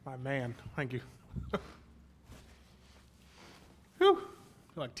My man, thank you. Whew.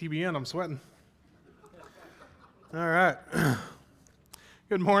 I feel like TBN, I'm sweating. All right.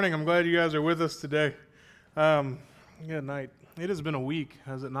 Good morning. I'm glad you guys are with us today. Good night. It has been a week,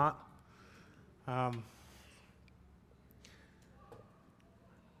 has it not?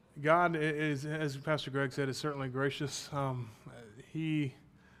 God is, as Pastor Greg said, is certainly gracious. He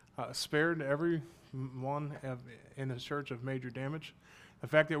spared everyone in his church of major damage. The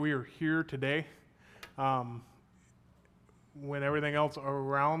fact that we are here today, when everything else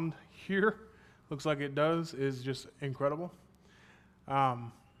around here looks like it does, is just incredible.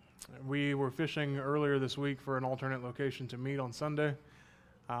 We were fishing earlier this week for an alternate location to meet on Sunday,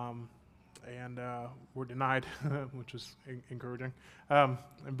 and were denied, which was encouraging.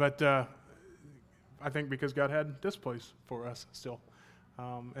 But I think because God had this place for us still.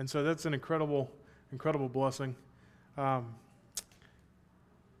 And so that's an incredible blessing.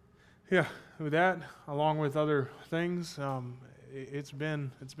 Yeah, with that, along with other things, it's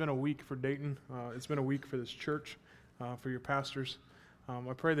been a week for Dayton. It's been a week for this church, for your pastors. I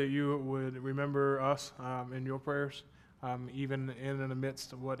pray that you would remember us in your prayers, even in the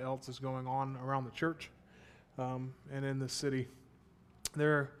midst of what else is going on around the church and in the city.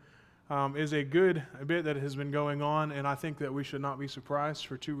 There is a bit that has been going on, and I think that we should not be surprised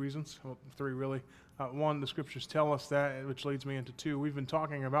for two reasons, well, three really. One, the scriptures tell us that, which leads me into two. We've been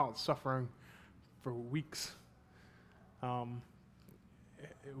talking about suffering for weeks.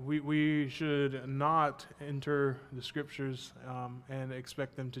 We should not enter the scriptures and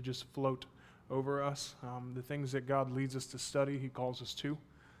expect them to just float over us. The things that God leads us to study, He calls us to.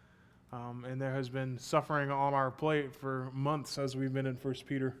 And there has been suffering on our plate for months as we've been in 1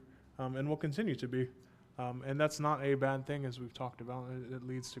 Peter, and will continue to be. And that's not a bad thing, as we've talked about. It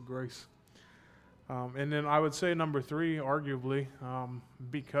leads to grace. And then I would say number three, arguably,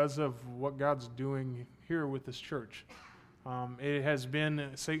 because of what God's doing here with this church. It has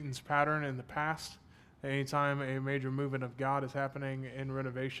been Satan's pattern in the past. Anytime a major movement of God is happening in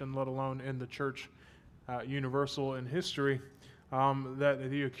renovation, let alone in the church universal in history, that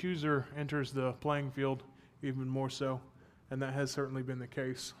the accuser enters the playing field even more so. And that has certainly been the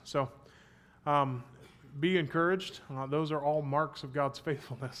case. So be encouraged. Those are all marks of God's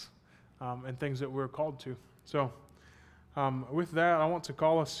faithfulness. And things that we're called to. So, with that, I want to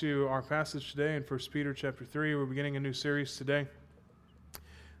call us to our passage today in 1 Peter chapter 3. We're beginning a new series today.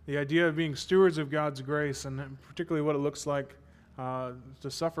 The idea of being stewards of God's grace, and particularly what it looks like to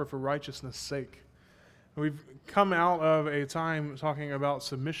suffer for righteousness' sake. We've come out of a time talking about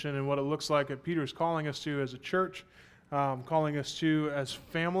submission and what it looks like that Peter's calling us to as a church, calling us to as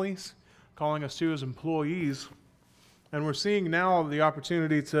families, calling us to as employees. And we're seeing now the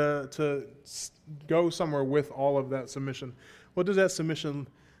opportunity to go somewhere with all of that submission. What does that submission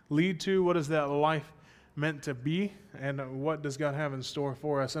lead to? What is that life meant to be? And what does God have in store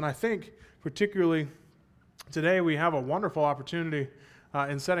for us? And I think particularly today we have a wonderful opportunity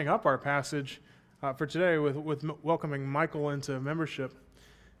in setting up our passage for today with welcoming Michael into membership.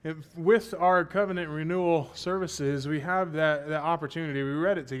 With our covenant renewal services, we have that opportunity. We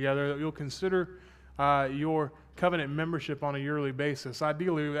read it together that you'll consider your covenant membership on a yearly basis.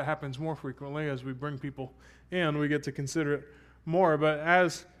 Ideally, that happens more frequently as we bring people in. We get to consider it more. But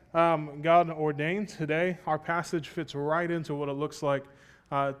as God ordained today, our passage fits right into what it looks like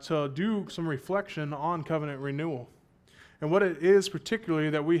to do some reflection on covenant renewal and what it is particularly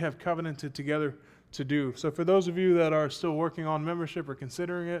that we have covenanted together to do. So for those of you that are still working on membership or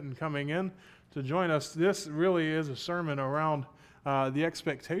considering it and coming in to join us, this really is a sermon around the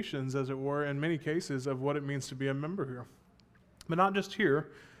expectations, as it were, in many cases of what it means to be a member here. But not just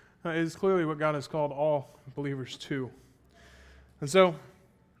here, it is clearly what God has called all believers to. And so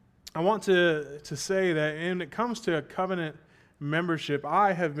I want to say that when it comes to a covenant membership,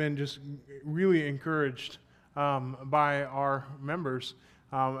 I have been just really encouraged by our members.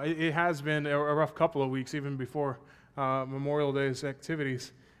 It has been a rough couple of weeks, even before Memorial Day's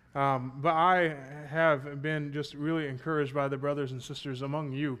activities. But I have been just really encouraged by the brothers and sisters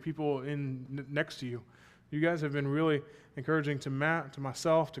among you, people next to you. You guys have been really encouraging to Matt, to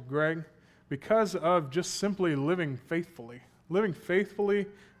myself, to Greg, because of just simply living faithfully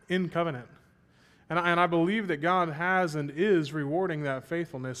in covenant. And I believe that God has and is rewarding that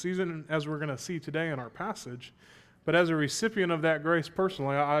faithfulness, even as we're going to see today in our passage. But as a recipient of that grace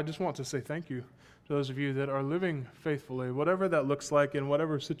personally, I just want to say thank you. Those of you that are living faithfully, whatever that looks like in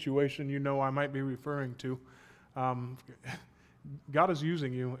whatever situation you know I might be referring to, God is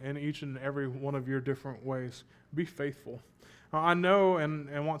using you in each and every one of your different ways. Be faithful. I know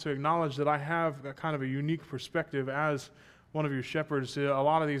and want to acknowledge that I have a kind of a unique perspective as one of your shepherds to a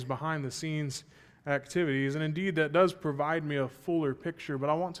lot of these behind-the-scenes activities, and indeed that does provide me a fuller picture, but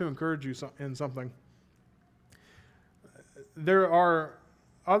I want to encourage you in something. There are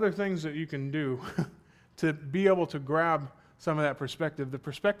other things that you can do to be able to grab some of that perspective. The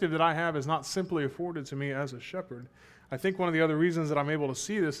perspective that I have is not simply afforded to me as a shepherd. I think one of the other reasons that I'm able to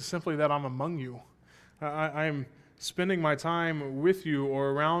see this is simply that I'm among you. I'm spending my time with you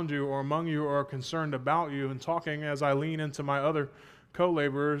or around you or among you or concerned about you and talking as I lean into my other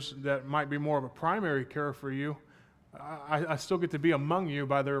co-laborers that might be more of a primary care for you. I still get to be among you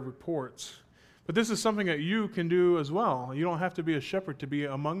by their reports. But this is something that you can do as well. You don't have to be a shepherd to be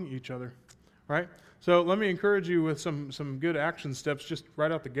among each other, right? So let me encourage you with some good action steps just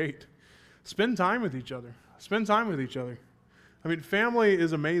right out the gate. Spend time with each other. Spend time with each other. I mean, family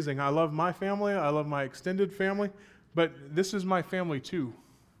is amazing. I love my family. I love my extended family. But this is my family too.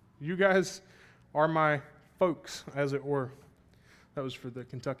 You guys are my folks, as it were. That was for the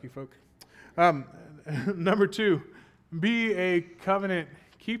Kentucky folk. Number 2, be a covenant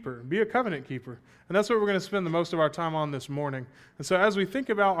keeper. Be a covenant keeper. And that's what we're going to spend the most of our time on this morning. And so as we think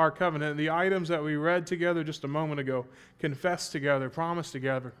about our covenant, the items that we read together just a moment ago, confess together, promise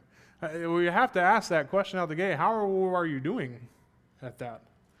together, we have to ask that question out the gate. How are you doing at that?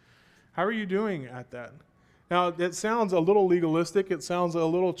 How are you doing at that? Now, it sounds a little legalistic. It sounds a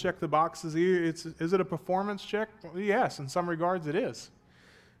little check the boxes. Is it a performance check? Well, yes, in some regards it is.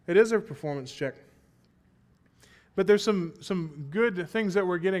 It is a performance check. But there's some good things that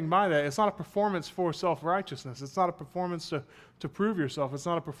we're getting by that. It's not a performance for self-righteousness. It's not a performance to prove yourself. It's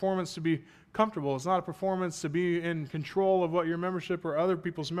not a performance to be comfortable. It's not a performance to be in control of what your membership or other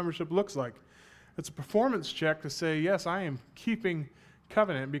people's membership looks like. It's a performance check to say, yes, I am keeping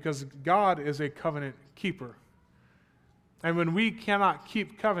covenant because God is a covenant keeper. And when we cannot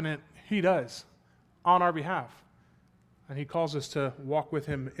keep covenant, He does on our behalf. And He calls us to walk with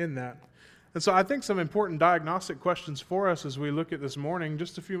Him in that. And so I think some important diagnostic questions for us as we look at this morning,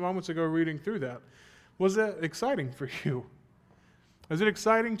 just a few moments ago reading through that. Was that exciting for you? Is it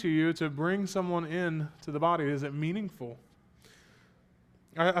exciting to you to bring someone in to the body? Is it meaningful?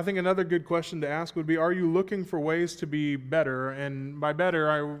 I think another good question to ask would be, are you looking for ways to be better? And by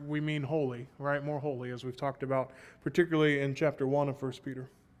better, we mean holy, right? More holy, as we've talked about, particularly in chapter 1 of 1 Peter.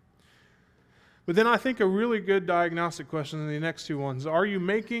 But then I think a really good diagnostic question in the next two ones, are you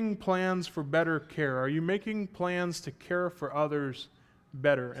making plans for better care? Are you making plans to care for others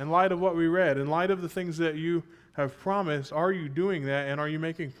better? In light of what we read, in light of the things that you have promised, are you doing that, and are you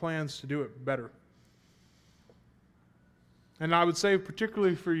making plans to do it better? And I would say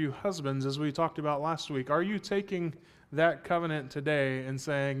particularly for you husbands, as we talked about last week, are you taking that covenant today and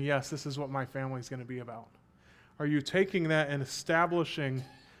saying, yes, this is what my family is going to be about? Are you taking that and establishing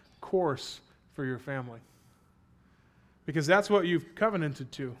course for your family? Because that's what you've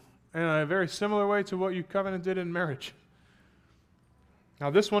covenanted to, in a very similar way to what you covenanted in marriage.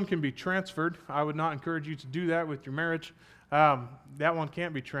 Now, this one can be transferred. I would not encourage you to do that with your marriage. That one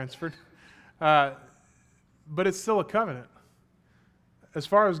can't be transferred. But it's still a covenant. As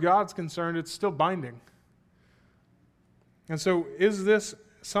far as God's concerned, it's still binding. And so, is this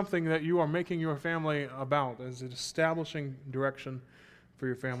something that you are making your family about? Is it establishing direction for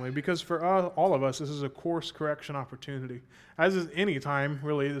your family? Because for all of us, this is a course correction opportunity. As is any time,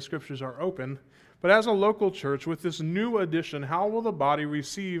 really, the scriptures are open. But as a local church, with this new addition, how will the body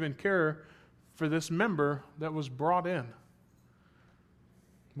receive and care for this member that was brought in?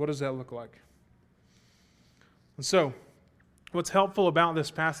 What does that look like? And so, what's helpful about this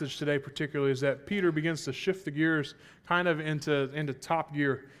passage today particularly is that Peter begins to shift the gears kind of into top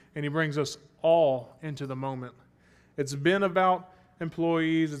gear, and he brings us all into the moment. It's been about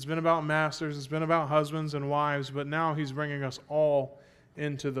employees, it's been about masters, it's been about husbands and wives, but now he's bringing us all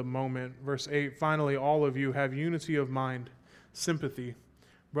into the moment. Verse 8, finally, all of you have unity of mind, sympathy,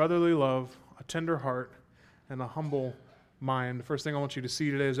 brotherly love, a tender heart, and a humble mind. The first thing I want you to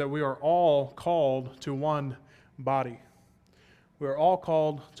see today is that we are all called to one body. We are all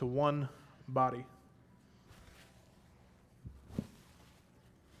called to one body. I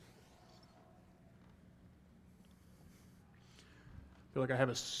feel like I have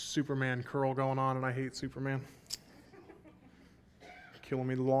a Superman curl going on, and I hate Superman. Killing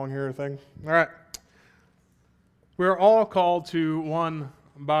me, the long hair thing. All right. We're all called to one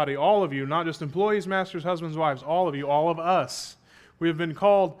body. All of you, not just employees, masters, husbands, wives, all of you, all of us. We have been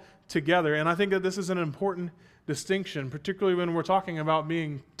called together, and I think that this is an important distinction, particularly when we're talking about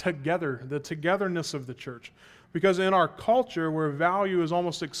being together, the togetherness of the church. Because in our culture, where value is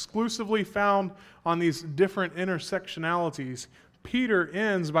almost exclusively found on these different intersectionalities, Peter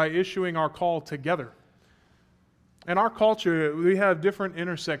ends by issuing our call together. In our culture, we have different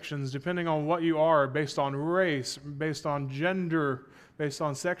intersections depending on what you are, based on race, based on gender, based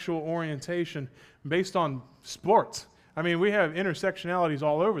on sexual orientation, based on sports. I mean, we have intersectionalities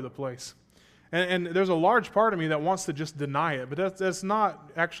all over the place. And there's a large part of me that wants to just deny it, but that's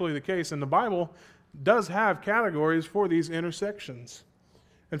not actually the case. And the Bible does have categories for these intersections.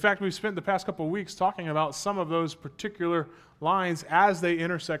 In fact, we've spent the past couple of weeks talking about some of those particular lines as they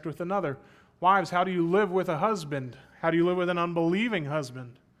intersect with another. Wives, how do you live with a husband? How do you live with an unbelieving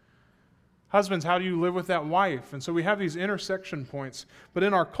husband? Husbands, how do you live with that wife? And so we have these intersection points. But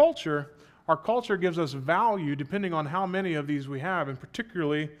in our culture gives us value depending on how many of these we have, and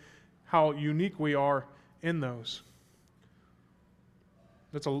particularly how unique we are in those.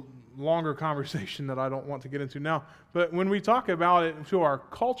 That's a longer conversation that I don't want to get into now. But when we talk about it to our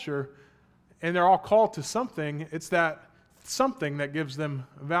culture, and they're all called to something, it's that something that gives them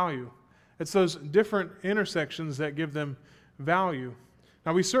value. It's those different intersections that give them value.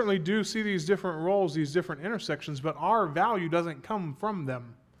 Now, we certainly do see these different roles, these different intersections, but our value doesn't come from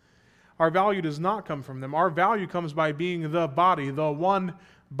them. Our value does not come from them. Our value comes by being the body, the one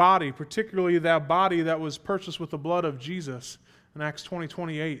body, particularly that body that was purchased with the blood of Jesus in Acts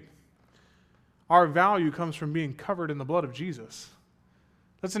 20:28. Our value comes from being covered in the blood of Jesus.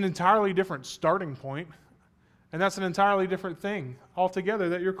 That's an entirely different starting point, and that's an entirely different thing altogether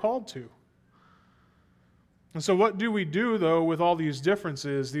that you're called to. And so what do we do, though, with all these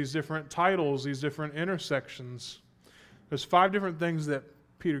differences, these different titles, these different intersections? There's 5 different things that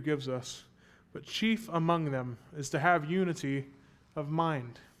Peter gives us, but chief among them is to have unity of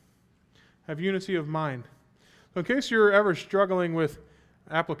mind. Have unity of mind. So in case you're ever struggling with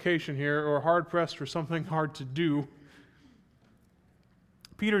application here or hard-pressed for something hard to do,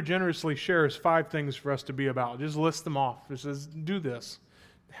 Peter generously shares 5 things for us to be about. Just list them off. He says, do this,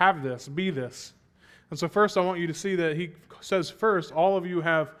 have this, be this. And so first I want you to see that he says first, all of you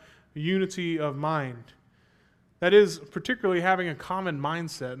have unity of mind. That is particularly having a common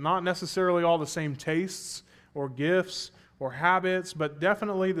mindset, not necessarily all the same tastes or gifts or habits, but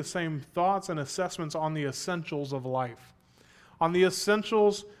definitely the same thoughts and assessments on the essentials of life. On the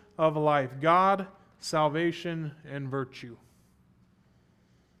essentials of life, God, salvation, and virtue.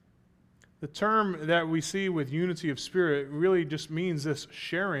 The term that we see with unity of spirit really just means this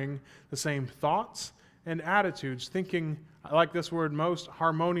sharing the same thoughts and attitudes, thinking, I like this word most,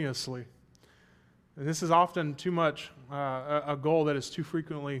 harmoniously. And this is often too much a goal that is too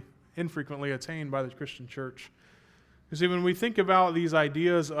infrequently attained by the Christian church. You see, when we think about these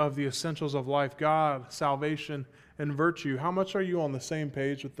ideas of the essentials of life, God, salvation, and virtue, how much are you on the same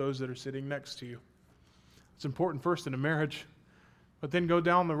page with those that are sitting next to you? It's important first in a marriage, but then go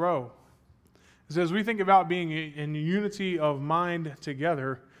down the row. So as we think about being in unity of mind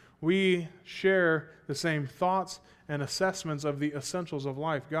together, we share the same thoughts and assessments of the essentials of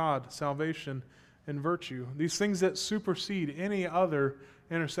life, God, salvation, and virtue. These things that supersede any other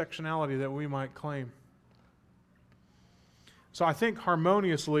intersectionality that we might claim. So I think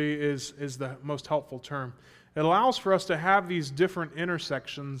harmoniously is the most helpful term. It allows for us to have these different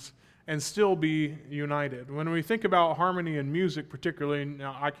intersections and still be united. When we think about harmony in music particularly,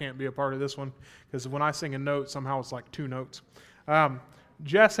 now I can't be a part of this one because when I sing a note, somehow it's like 2 notes.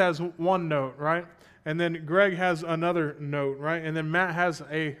 Jess has 1 note, right? And then Greg has another note, right? And then Matt has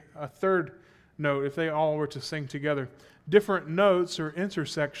a third note if they all were to sing together. Different notes or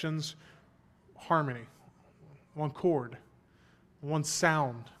intersections, harmony, 1 chord, 1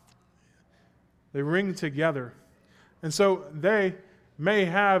 sound. They ring together. And so they may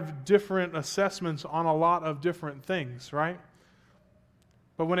have different assessments on a lot of different things, right?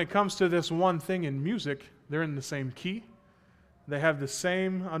 But when it comes to this one thing in music, they're in the same key. They have the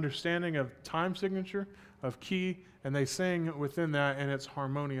same understanding of time signature, of key, and they sing within that, and it's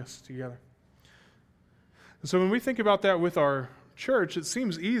harmonious together. And so when we think about that with our church, it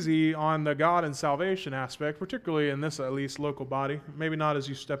seems easy on the God and salvation aspect, particularly in this, at least, local body. Maybe not as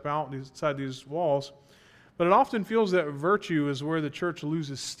you step outside these walls. But it often feels that virtue is where the church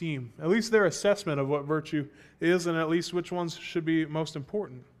loses steam. At least their assessment of what virtue is, and at least which ones should be most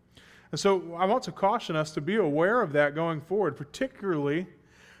important. And so I want to caution us to be aware of that going forward, particularly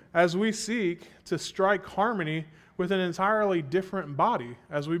as we seek to strike harmony with an entirely different body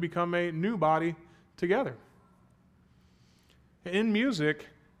as we become a new body together. In music,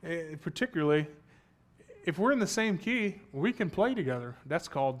 particularly, if we're in the same key, we can play together. That's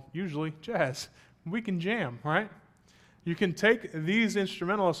called usually jazz. We can jam, right? You can take these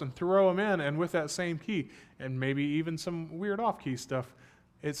instrumentalists and throw them in, and with that same key, and maybe even some weird off-key stuff,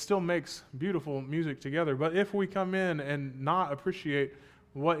 it still makes beautiful music together. But if we come in and not appreciate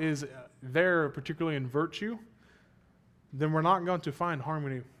what is there, particularly in virtue, then we're not going to find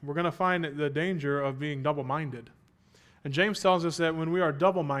harmony. We're going to find the danger of being double-minded. And James tells us that when we are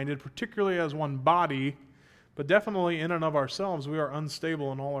double-minded, particularly as one body, but definitely in and of ourselves, we are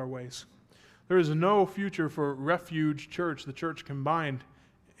unstable in all our ways. There is no future for Refuge Church, the church combined,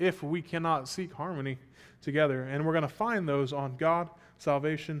 if we cannot seek harmony together. And we're going to find those on God,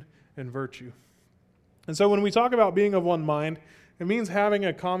 salvation, and virtue. And so when we talk about being of one mind, it means having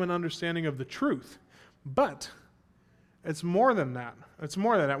a common understanding of the truth. But it's more than that. It's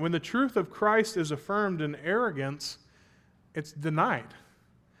more than that. When the truth of Christ is affirmed in arrogance, it's denied.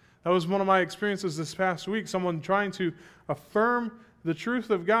 That was one of my experiences this past week, someone trying to affirm the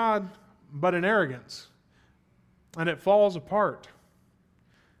truth of God, but in arrogance. And it falls apart.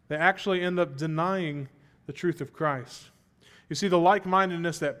 They actually end up denying the truth of Christ. You see, the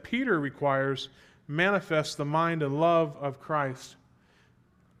like-mindedness that Peter requires manifests the mind and love of Christ.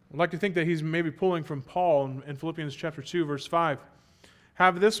 I'd like to think that he's maybe pulling from Paul in Philippians chapter 2, verse 5.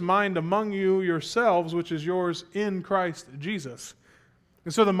 Have this mind among you yourselves, which is yours in Christ Jesus.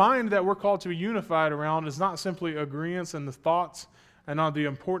 And so the mind that we're called to be unified around is not simply agreeance in the thoughts and on the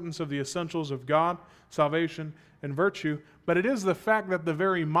importance of the essentials of God, salvation, and virtue, but it is the fact that the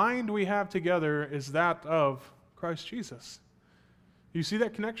very mind we have together is that of Christ Jesus. You see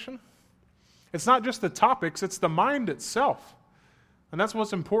that connection? It's not just the topics, it's the mind itself. And that's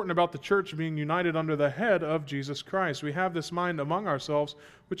what's important about the church being united under the head of Jesus Christ. We have this mind among ourselves,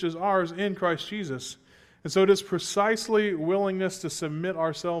 which is ours in Christ Jesus. And so it is precisely willingness to submit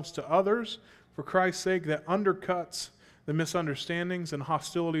ourselves to others for Christ's sake that undercuts the misunderstandings and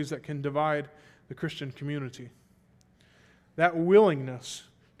hostilities that can divide the Christian community. That willingness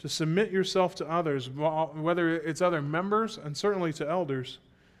to submit yourself to others, whether it's other members and certainly to elders,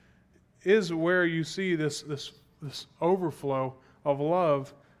 is where you see this overflow of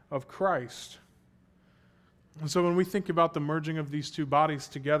love of Christ. And so when we think about the merging of these two bodies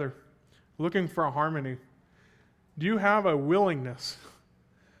together, looking for a harmony, do you have a willingness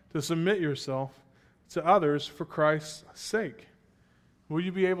to submit yourself to others for Christ's sake? Will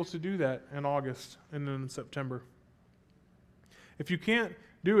you be able to do that in August and in September? If you can't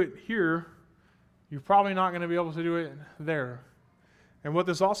do it here, you're probably not going to be able to do it there. And what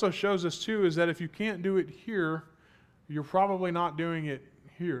this also shows us too is that if you can't do it here, you're probably not doing it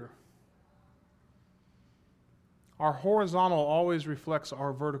here. Our horizontal always reflects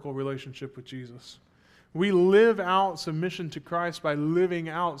our vertical relationship with Jesus. We live out submission to Christ by living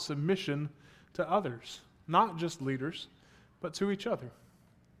out submission to others, not just leaders, but to each other.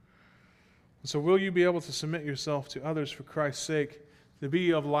 So will you be able to submit yourself to others for Christ's sake, to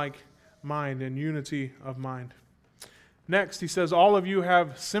be of like mind and unity of mind? Next, he says, all of you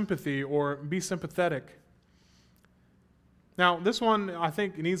have sympathy or be sympathetic. Now, this one, I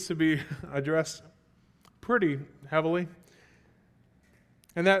think, needs to be addressed pretty heavily.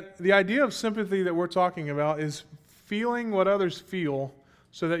 And that the idea of sympathy that we're talking about is feeling what others feel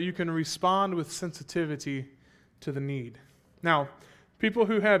so that you can respond with sensitivity to the need. Now, people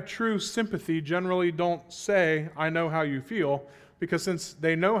who have true sympathy generally don't say, I know how you feel, because since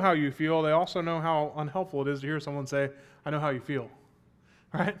they know how you feel, they also know how unhelpful it is to hear someone say, I know how you feel.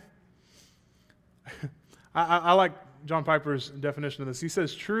 Right? I like John Piper's definition of this. He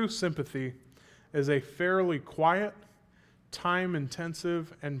says, true sympathy is a fairly quiet,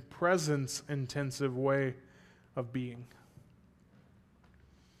 time-intensive, and presence-intensive way of being.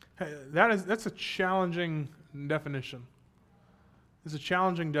 That's a challenging definition. It's a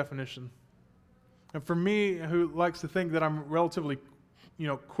challenging definition. And for me, who likes to think that I'm relatively,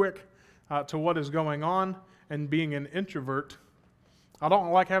 quick to what is going on and being an introvert, I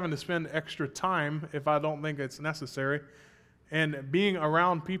don't like having to spend extra time if I don't think it's necessary. And being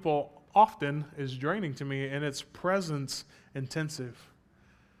around people often is draining to me, and it's presence intensive.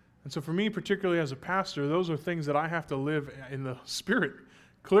 And so for me, particularly as a pastor, those are things that I have to live in the Spirit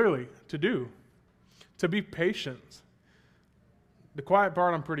clearly to do. To be patient. The quiet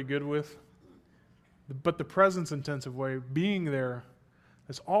part I'm pretty good with, but the presence intensive way, being there,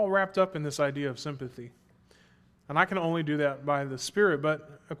 is all wrapped up in this idea of sympathy. And I can only do that by the Spirit.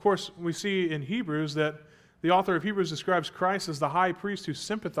 But, of course, we see in Hebrews that the author of Hebrews describes Christ as the high priest who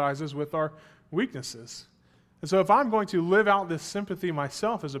sympathizes with our weaknesses. And so if I'm going to live out this sympathy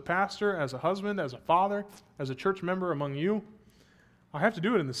myself as a pastor, as a husband, as a father, as a church member among you, I have to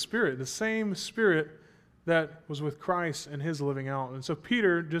do it in the Spirit, the same Spirit that was with Christ and his living out. And so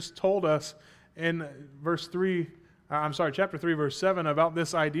Peter just told us in chapter 3, verse 7, about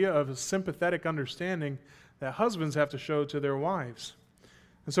this idea of a sympathetic understanding that husbands have to show to their wives.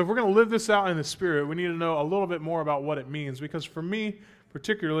 And so if we're going to live this out in the Spirit, we need to know a little bit more about what it means. Because for me,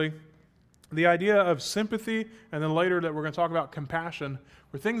 particularly, The idea of sympathy, and then later that we're going to talk about compassion,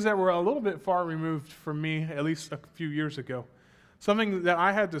 were things that were a little bit far removed from me, at least a few years ago. Something that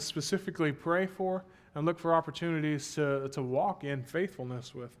I had to specifically pray for and look for opportunities to walk in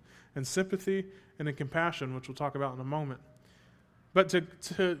faithfulness with, and sympathy and in compassion, which we'll talk about in a moment. But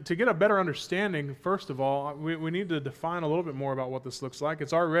to get a better understanding, first of all, we need to define a little bit more about what this looks like.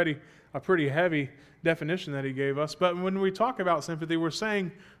 It's already a pretty heavy definition that he gave us. But when we talk about sympathy, we're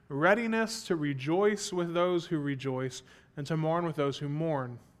saying readiness to rejoice with those who rejoice and to mourn with those who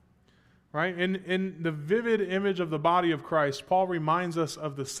mourn. Right? In the vivid image of the body of Christ, Paul reminds us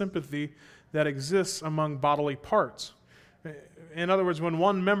of the sympathy that exists among bodily parts. In other words, when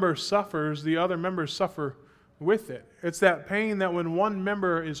one member suffers, the other members suffer with it. It's that pain that when one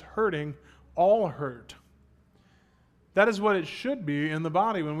member is hurting, all hurt. That is what it should be in the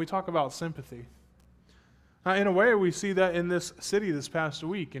body when we talk about sympathy. In a way, we see that in this city this past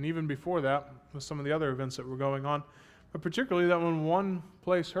week, and even before that, with some of the other events that were going on. But particularly that when one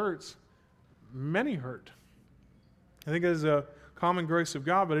place hurts, many hurt. I think it is a common grace of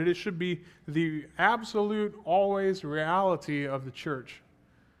God, but it should be the absolute, always reality of the church.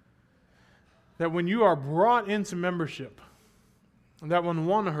 That when you are brought into membership, that when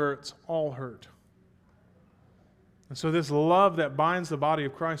one hurts, all hurt. And so this love that binds the body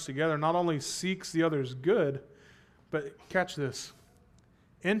of Christ together not only seeks the other's good, but catch this,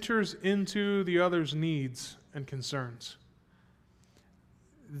 enters into the other's needs and concerns.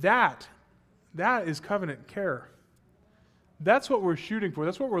 That is covenant care. That's what we're shooting for.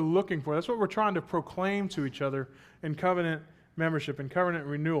 That's what we're looking for. That's what we're trying to proclaim to each other in covenant membership and covenant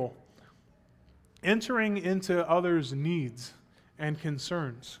renewal. Entering into others' needs and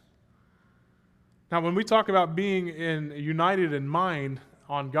concerns. Now, when we talk about being united in mind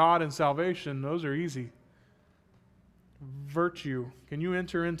on God and salvation, those are easy. Virtue. Can you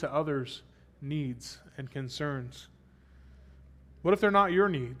enter into others' needs and concerns? What if they're not your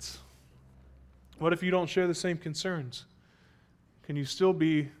needs? What if you don't share the same concerns? Can you still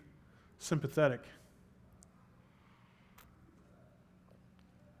be sympathetic?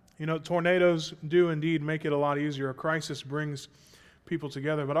 You know, tornadoes do indeed make it a lot easier. A crisis brings people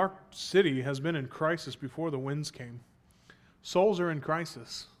together, but our city has been in crisis before the winds came. Souls are in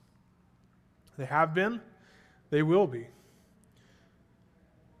crisis. They have been, they will be.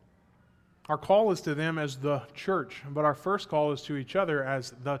 Our call is to them as the church, but our first call is to each other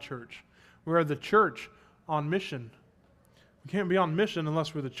as the church. We are the church on mission. We can't be on mission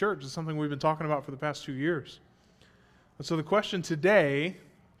unless we're the church. It's something we've been talking about for the past 2 years. And so the question today,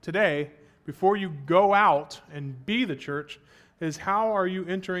 before you go out and be the church, is how are you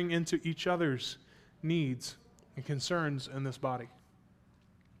entering into each other's needs and concerns in this body?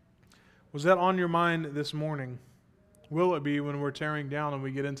 Was that on your mind this morning? Will it be when we're tearing down and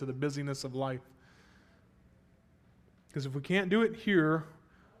we get into the busyness of life? Because if we can't do it here,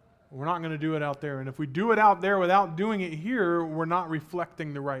 we're not going to do it out there. And if we do it out there without doing it here, we're not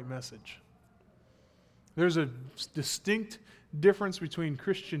reflecting the right message. There's a distinct difference between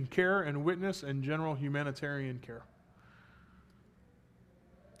Christian care and witness and general humanitarian care.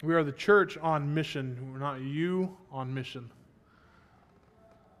 We are the church on mission. We're not you on mission.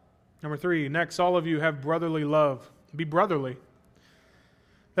 Number 3, next, all of you have brotherly love. Be brotherly.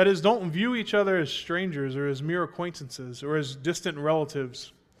 That is, don't view each other as strangers or as mere acquaintances or as distant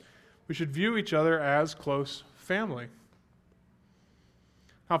relatives. We should view each other as close family.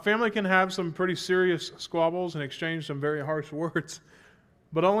 Now, family can have some pretty serious squabbles and exchange some very harsh words,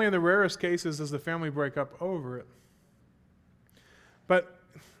 but only in the rarest cases does the family break up over it. But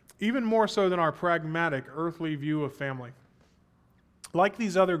even more so than our pragmatic, earthly view of family, like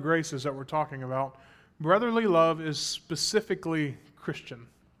these other graces that we're talking about, brotherly love is specifically Christian.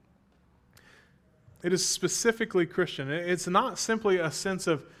 It is specifically Christian. It's not simply a sense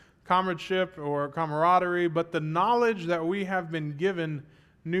of comradeship or camaraderie, but the knowledge that we have been given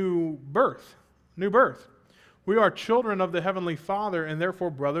new birth. We are children of the Heavenly Father and therefore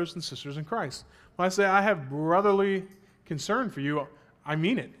brothers and sisters in Christ. When I say I have brotherly concern for you, I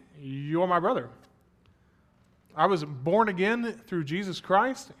mean it. You are my brother. I was born again through Jesus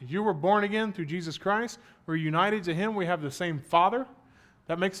Christ. You were born again through Jesus Christ. We're united to Him. We have the same Father.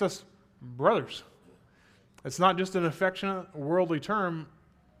 That makes us brothers. It's not just an affectionate worldly term.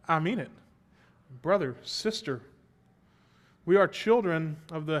 I mean it. Brother, sister. We are children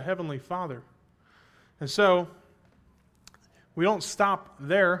of the Heavenly Father. And so, we don't stop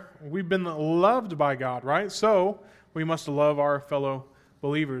there. We've been loved by God, right? So, we must love our fellow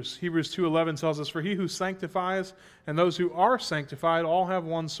believers. Hebrews 2:11 tells us, "For he who sanctifies and those who are sanctified all have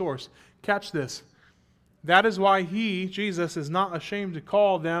one source." Catch this. That is why He, Jesus, is not ashamed to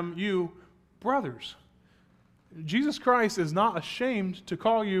call them, you, brothers. Jesus Christ is not ashamed to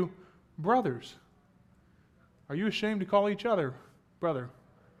call you brothers. Are you ashamed to call each other brother,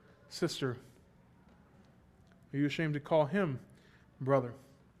 sister? Are you ashamed to call him brother?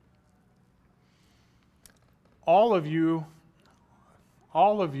 All of you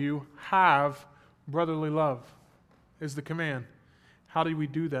have brotherly love, is the command. How do we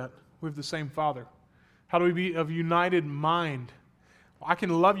do that? We have the same Father. How do we be of united mind? I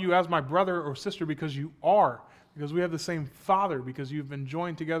can love you as my brother or sister because you are, because we have the same Father, because you've been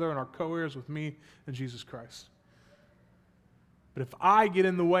joined together and are co-heirs with me and Jesus Christ. But if I get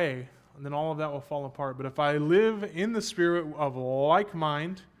in the way, then all of that will fall apart. But if I live in the spirit of like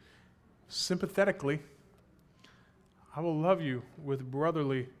mind, sympathetically, I will love you with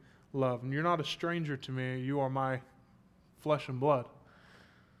brotherly love. And you're not a stranger to me. You are my flesh and blood.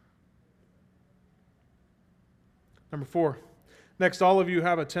 Number 4. Next, all of you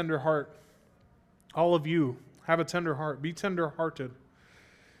have a tender heart. All of you have a tender heart. Be tender-hearted.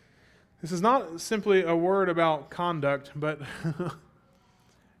 This is not simply a word about conduct, but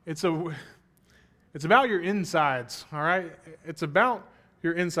it's about your insides, all right? It's about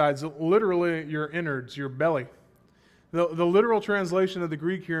your insides, literally your innards, your belly. The literal translation of the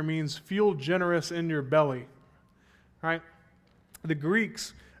Greek here means feel generous in your belly, right? The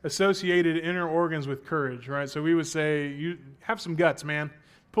Greeks associated inner organs with courage, right? So we would say, you have some guts, man.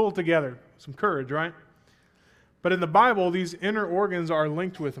 Pull it together. Some courage, right? But in the Bible, these inner organs are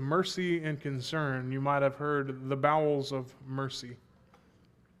linked with mercy and concern. You might have heard the bowels of mercy.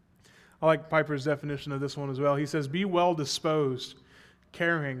 I like Piper's definition of this one as well. He says, be well disposed,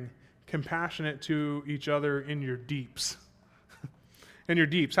 caring, compassionate to each other in your deeps. In your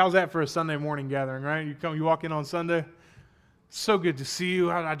deeps. How's that for a Sunday morning gathering, right? You walk in on Sunday. So good to see you.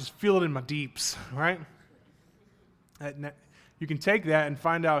 I just feel it in my deeps, right? You can take that and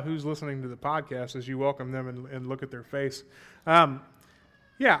find out who's listening to the podcast as you welcome them and look at their face. I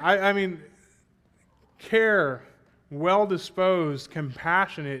mean, care, well-disposed,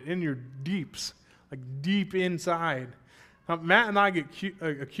 compassionate in your deeps, like deep inside. Matt and I get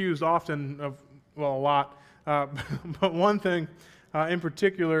accused often of, well, a lot, but one thing in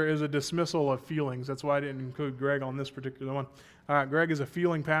particular is a dismissal of feelings. That's why I didn't include Greg on this particular one. Greg is a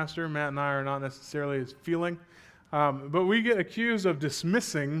feeling pastor. Matt and I are not necessarily as feeling. But we get accused of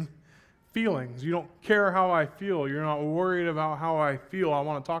dismissing feelings. You don't care how I feel. You're not worried about how I feel. I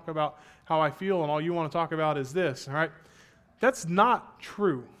want to talk about how I feel, and all you want to talk about is this, all right? That's not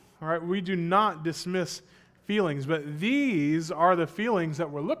true, all right? We do not dismiss feelings, but these are the feelings that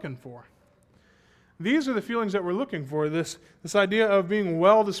we're looking for. These are the feelings that we're looking for, this idea of being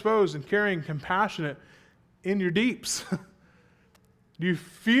well-disposed and caring, compassionate in your deeps. Do you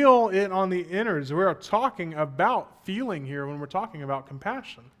feel it on the innards? We're talking about feeling here when we're talking about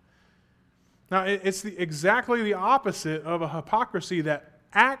compassion. Now, it's exactly the opposite of a hypocrisy that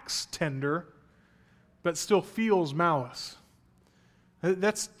acts tender but still feels malice.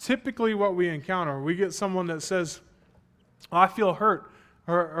 That's typically what we encounter. We get someone that says, oh, I feel hurt,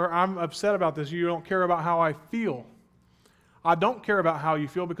 or I'm upset about this. You don't care about how I feel. I don't care about how you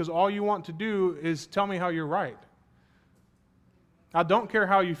feel because all you want to do is tell me how you're right. I don't care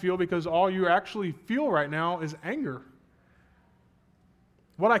how you feel because all you actually feel right now is anger.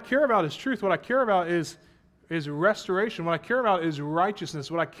 What I care about is truth. What I care about is restoration. What I care about is righteousness.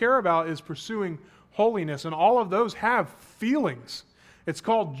 What I care about is pursuing holiness. And all of those have feelings. It's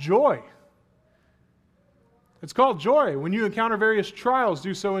called joy. It's called joy. When you encounter various trials,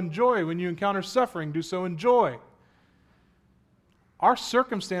 do so in joy. When you encounter suffering, do so in joy. Our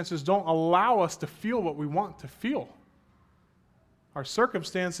circumstances don't allow us to feel what we want to feel. Our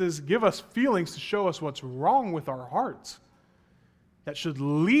circumstances give us feelings to show us what's wrong with our hearts. That should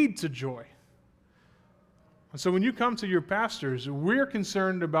lead to joy. And so when you come to your pastors, we're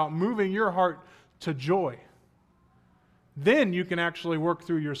concerned about moving your heart to joy. Then you can actually work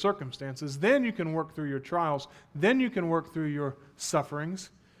through your circumstances. Then you can work through your trials. Then you can work through your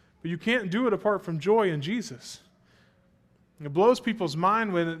sufferings. But you can't do it apart from joy in Jesus. It blows people's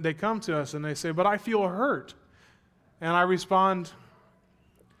mind when they come to us and they say, but I feel hurt. And I respond,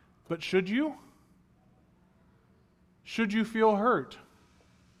 but should you? Should you feel hurt?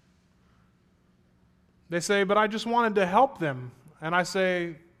 They say, but I just wanted to help them. And I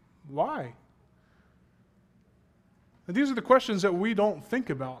say, why? And these are the questions that we don't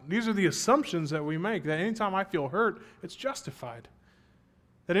think about. These are the assumptions that we make, that anytime I feel hurt, it's justified.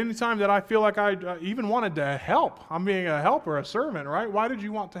 That anytime that I feel like I even wanted to help, I'm being a helper, a servant, right? Why did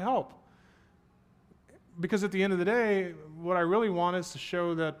you want to help? Because at the end of the day, what I really want is to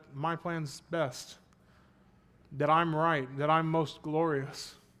show that my plan's best, that I'm right, that I'm most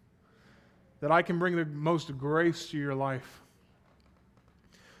glorious. that I can bring the most grace to your life.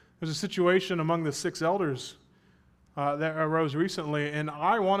 There's a situation among the 6 elders that arose recently, and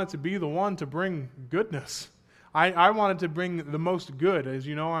I wanted to be the one to bring goodness. I wanted to bring the most good. As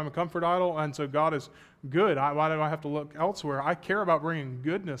you know, I'm a comfort idol, and so God is good. Why do I have to look elsewhere? I care about bringing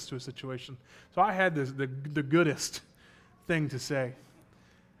goodness to a situation. So I had the goodest thing to say.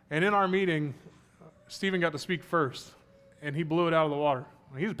 And in our meeting, Stephen got to speak first, and he blew it out of the water.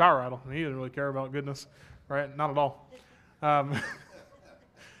 He's a power idol, and he didn't really care about goodness, right? Not at all.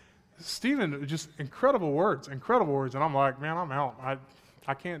 Stephen, just incredible words, and I'm like, man, I'm out.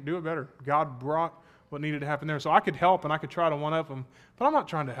 I can't do it better. God brought what needed to happen there. So I could help, and I could try to one-up him, but I'm not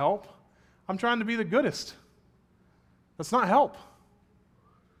trying to help. I'm trying to be the goodest. That's not help.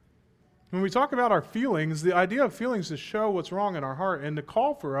 When we talk about our feelings, the idea of feelings is to show what's wrong in our heart, and the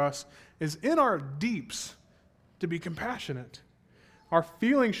call for us is in our deeps to be compassionate. Our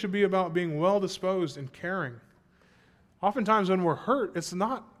feelings should be about being well-disposed and caring. Oftentimes when we're hurt, it's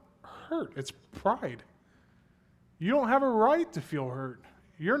not hurt, it's pride. You don't have a right to feel hurt.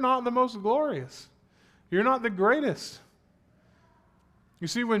 You're not the most glorious. You're not the greatest. You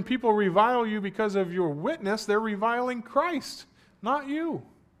see, when people revile you because of your witness, they're reviling Christ, not you.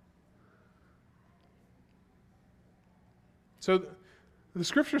 So the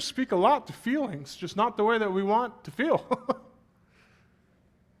scriptures speak a lot to feelings, just not the way that we want to feel.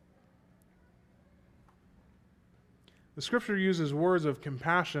 The scripture uses words of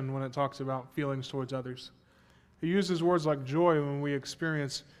compassion when it talks about feelings towards others. It uses words like joy when we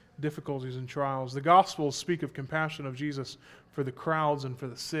experience difficulties and trials. The Gospels speak of compassion of Jesus for the crowds and for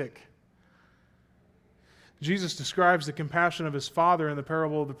the sick. Jesus describes the compassion of his Father in the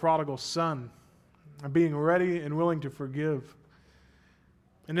parable of the prodigal son, being ready and willing to forgive.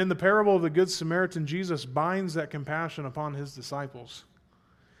 And in the parable of the Good Samaritan, Jesus binds that compassion upon his disciples.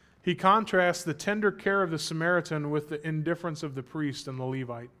 He contrasts the tender care of the Samaritan with the indifference of the priest and the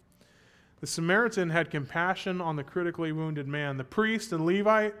Levite. The Samaritan had compassion on the critically wounded man. The priest and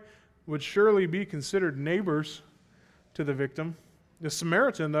Levite would surely be considered neighbors to the victim. The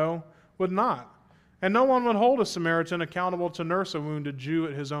Samaritan, though, would not. And no one would hold a Samaritan accountable to nurse a wounded Jew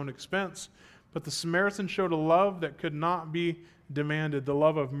at his own expense. But the Samaritan showed a love that could not be demanded, the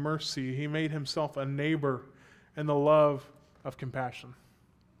love of mercy. He made himself a neighbor and the love of compassion.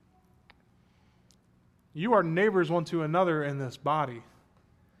 You are neighbors one to another in this body.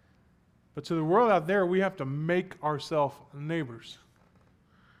 But to the world out there, we have to make ourselves neighbors.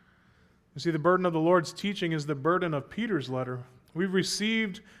 You see, the burden of the Lord's teaching is the burden of Peter's letter. We've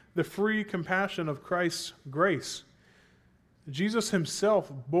received the free compassion of Christ's grace. Jesus himself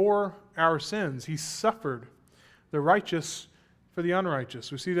bore our sins. He suffered, the righteous for the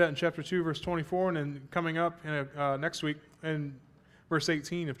unrighteous. We see that in chapter 2, verse 24, and then coming up next week in verse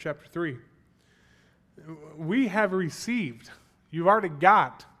 18 of chapter 3. We have received, you've already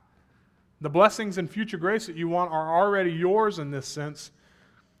got, the blessings and future grace that you want are already yours in this sense,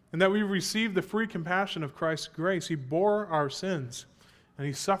 and that we received the free compassion of Christ's grace. He bore our sins, and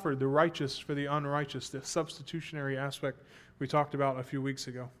he suffered the righteous for the unrighteous, the substitutionary aspect we talked about a few weeks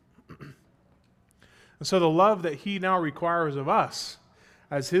ago. And so the love that he now requires of us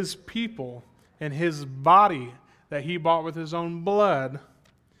as his people and his body that he bought with his own blood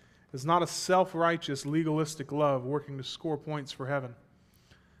is not a self-righteous, legalistic love working to score points for heaven.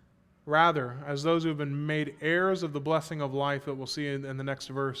 Rather, as those who have been made heirs of the blessing of life that we'll see in the next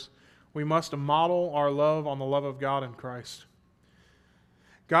verse, we must model our love on the love of God in Christ.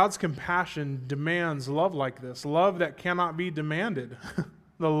 God's compassion demands love like this, love that cannot be demanded,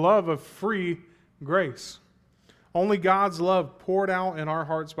 the love of free grace. Only God's love poured out in our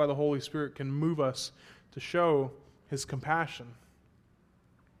hearts by the Holy Spirit can move us to show his compassion.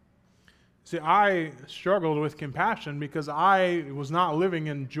 See, I struggled with compassion because I was not living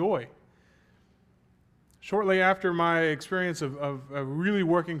in joy. Shortly after my experience of really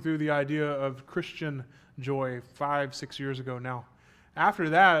working through the idea of Christian joy 5-6 years ago now, after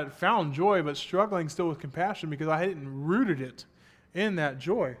that, I found joy, but struggling still with compassion because I hadn't rooted it in that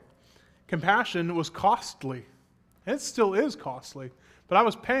joy. Compassion was costly. It still is costly, but I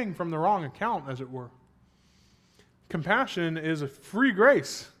was paying from the wrong account, as it were. Compassion is a free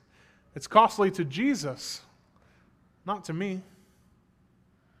grace. It's costly to Jesus, not to me.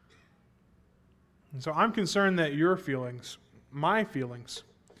 And so I'm concerned that your feelings, my feelings,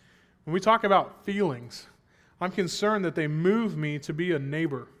 when we talk about feelings, I'm concerned that they move me to be a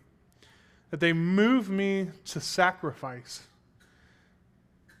neighbor, that they move me to sacrifice,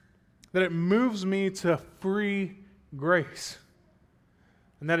 that it moves me to free grace,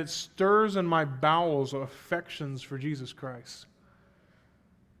 and that it stirs in my bowels affections for Jesus Christ.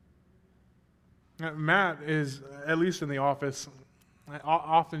 Matt is, at least in the office,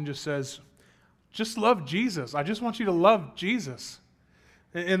 often just says, just love Jesus. I just want you to love Jesus.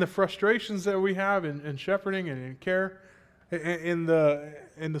 In the frustrations that we have in shepherding and in care, in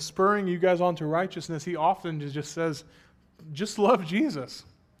the spurring you guys on to righteousness, he often just says, just love Jesus.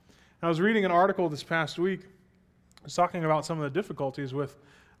 I was reading an article this past week. I was talking about some of the difficulties with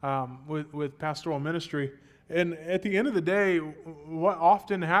pastoral ministry. And at the end of the day, what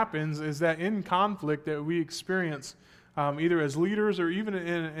often happens is that in conflict that we experience, either as leaders or even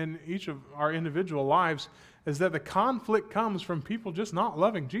in each of our individual lives, is that the conflict comes from people just not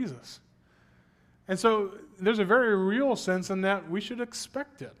loving Jesus. And so there's a very real sense in that we should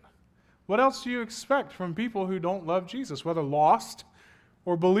expect it. What else do you expect from people who don't love Jesus, whether lost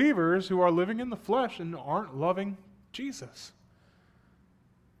or believers who are living in the flesh and aren't loving Jesus?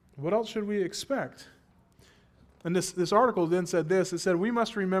 What else should we expect? And this article then said this. It said, we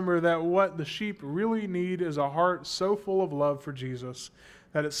must remember that what the sheep really need is a heart so full of love for Jesus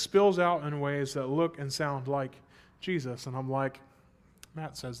that it spills out in ways that look and sound like Jesus. And I'm like,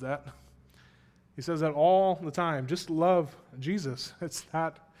 Matt says that. He says that all the time. Just love Jesus. It's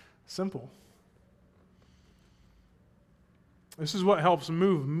that simple. This is what helps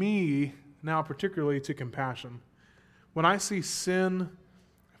move me now particularly to compassion. When I see sin,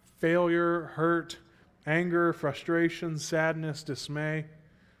 failure, hurt, anger, frustration, sadness, dismay,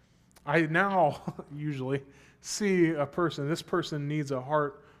 I now usually see a person. This person needs a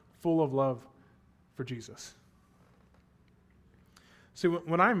heart full of love for Jesus. See,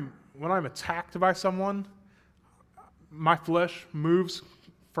 when I'm attacked by someone, my flesh moves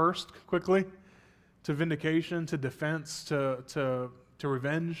first quickly to vindication, to defense, to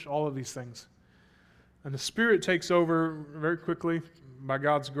revenge, all of these things. And the Spirit takes over very quickly by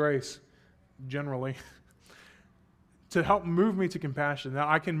God's grace, generally, to help move me to compassion, that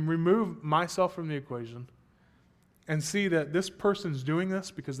I can remove myself from the equation and see that this person's doing this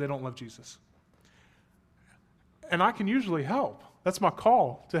because they don't love Jesus. And I can usually help. That's my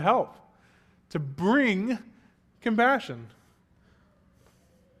call, to help, to bring compassion.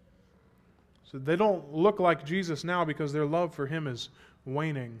 So they don't look like Jesus now because their love for him is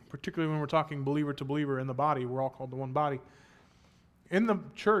waning, particularly when we're talking believer to believer in the body. We're all called to one body. In the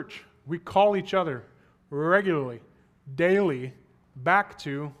church, we call each other regularly, daily, back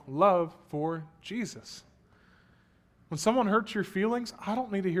to love for Jesus. When someone hurts your feelings, I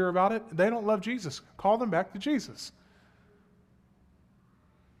don't need to hear about it. They don't love Jesus. Call them back to Jesus.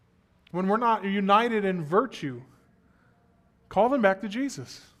 When we're not united in virtue, call them back to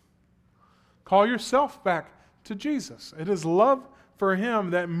Jesus. Call yourself back to Jesus. It is love for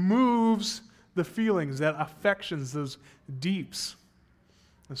him that moves the feelings, that affections, those deeps.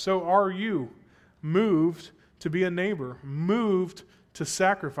 And so are you moved to be a neighbor, moved to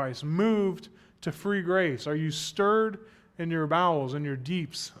sacrifice, moved to free grace? Are you stirred in your bowels, in your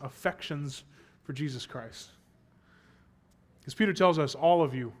deeps, affections for Jesus Christ? Because Peter tells us, all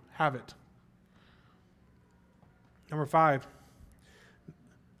of you have it. Number 5,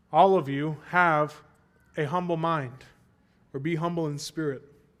 all of you have a humble mind, or be humble in spirit.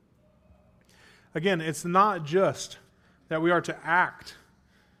 Again, it's not just that we are to act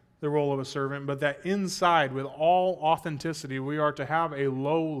the role of a servant, but that inside, with all authenticity, we are to have a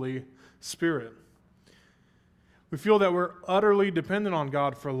lowly spirit. We feel that we're utterly dependent on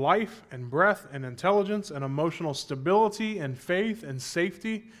God for life and breath and intelligence and emotional stability and faith and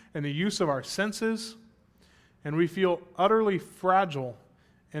safety and the use of our senses. And we feel utterly fragile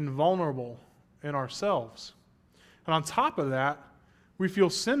and vulnerable in ourselves. And on top of that, we feel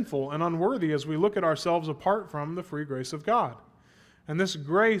sinful and unworthy as we look at ourselves apart from the free grace of God. And this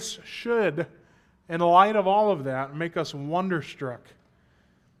grace should, in light of all of that, make us wonderstruck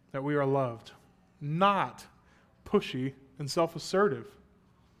that we are loved, not pushy and self-assertive.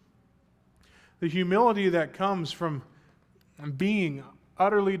 The humility that comes from being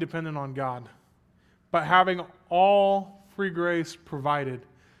utterly dependent on God, but having all free grace provided,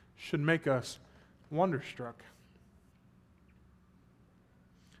 should make us wonderstruck.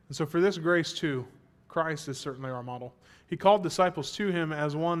 And so for this grace too, Christ is certainly our model. He called disciples to him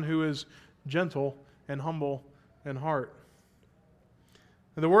as one who is gentle and humble in heart.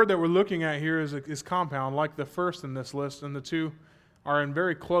 And the word that we're looking at here is compound, like the first in this list, and the two are in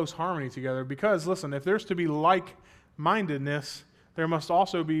very close harmony together. Because, listen, if there's to be like-mindedness, there must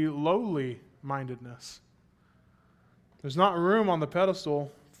also be lowly-mindedness. There's not room on the pedestal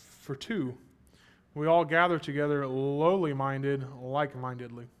for two. We all gather together lowly-minded,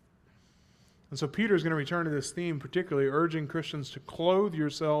 like-mindedly. And so Peter's going to return to this theme, particularly urging Christians to clothe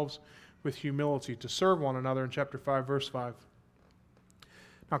yourselves with humility, to serve one another in chapter 5, verse 5.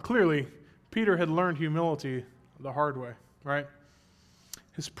 Now clearly, Peter had learned humility the hard way, right?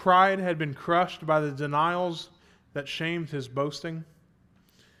 His pride had been crushed by the denials that shamed his boasting.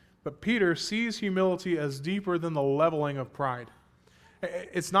 But Peter sees humility as deeper than the leveling of pride.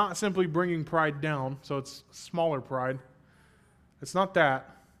 It's not simply bringing pride down, so it's smaller pride. It's not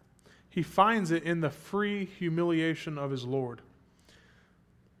that. He finds it in the free humiliation of his Lord.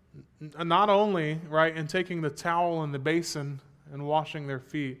 Not only, right, in taking the towel and the basin and washing their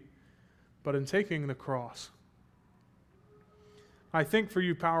feet, but in taking the cross. I think for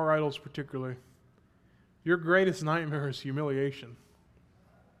you power idols particularly, your greatest nightmare is humiliation.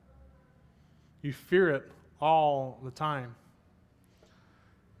 You fear it all the time.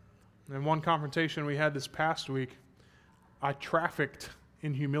 In one confrontation we had this past week, I trafficked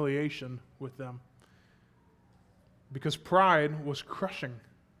in humiliation with them because pride was crushing.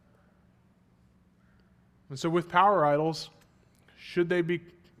 And so with power idols, should they be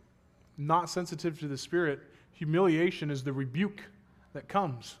not sensitive to the Spirit, humiliation is the rebuke that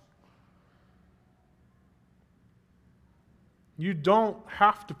comes. You don't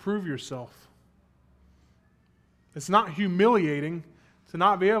have to prove yourself. It's not humiliating to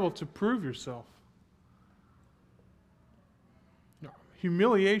not be able to prove yourself. No,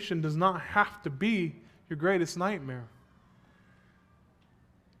 humiliation does not have to be your greatest nightmare.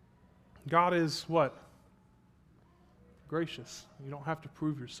 God is what? Gracious. You don't have to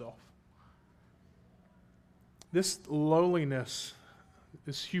prove yourself. This lowliness,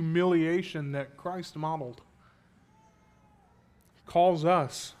 this humiliation that Christ modeled, calls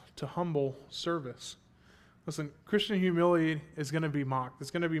us to humble service. Listen, Christian humility is going to be mocked.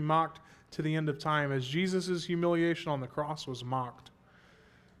 It's going to be mocked to the end of time, as Jesus' humiliation on the cross was mocked.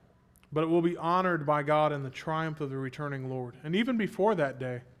 But it will be honored by God in the triumph of the returning Lord. And even before that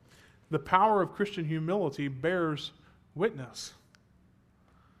day, the power of Christian humility bears witness.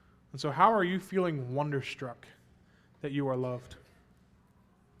 And so how are you feeling wonderstruck that you are loved?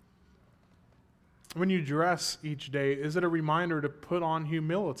 When you dress each day, is it a reminder to put on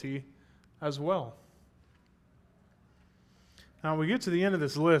humility as well? Now we get to the end of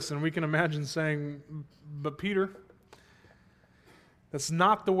this list and we can imagine saying, but Peter, that's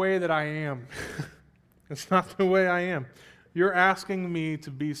not the way that I am. That's not the way I am. You're asking me to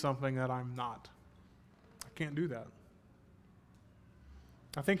be something that I'm not. I can't do that.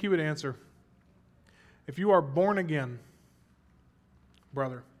 I think he would answer, if you are born again,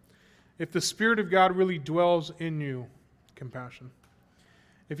 brother, if the Spirit of God really dwells in you, compassion.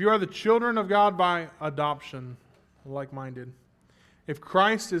 If you are the children of God by adoption, like-minded. If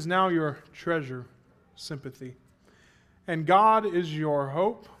Christ is now your treasure, sympathy. And God is your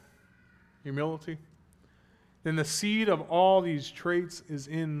hope, humility. Then the seed of all these traits is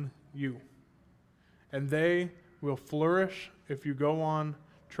in you. And they will flourish if you go on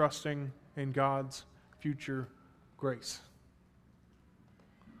trusting in God's future grace.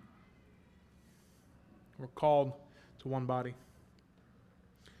 We're called to one body.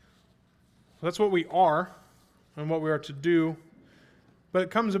 That's what we are and what we are to do, but it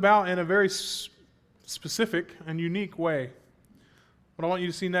comes about in a very specific and unique way. What I want you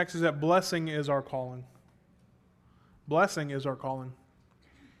to see next is that blessing is our calling. Blessing is our calling.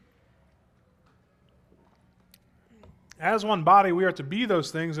 As one body, we are to be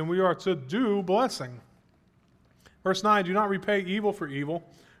those things, and we are to do blessing. Verse 9, do not repay evil for evil,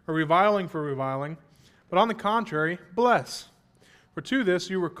 or reviling for reviling, but on the contrary, bless. For to this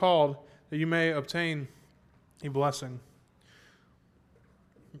you were called, that you may obtain a blessing.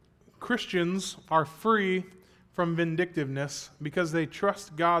 Christians are free from vindictiveness because they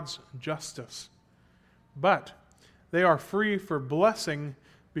trust God's justice. But they are free for blessing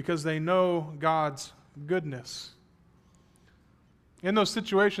because they know God's goodness. In those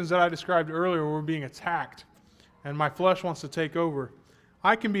situations that I described earlier where we're being attacked and my flesh wants to take over,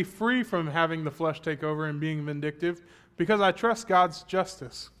 I can be free from having the flesh take over and being vindictive because I trust God's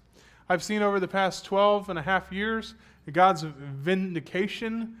justice. I've seen over the past 12 and a half years God's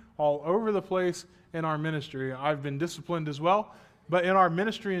vindication all over the place in our ministry. I've been disciplined as well, but in our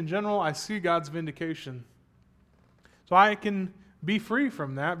ministry in general, I see God's vindication. So I can be free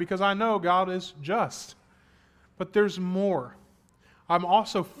from that because I know God is just. But there's more. I'm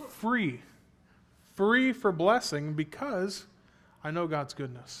also free for blessing because I know God's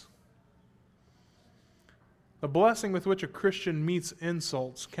goodness. The blessing with which a Christian meets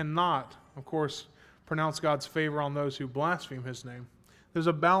insults cannot, of course, pronounce God's favor on those who blaspheme his name. There's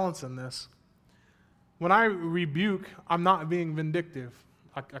a balance in this. When I rebuke, I'm not being vindictive.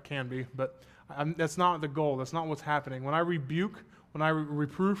 I can be, but that's not the goal. That's not what's happening. When I rebuke, when I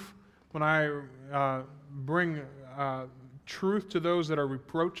reproof, when I bring truth to those that are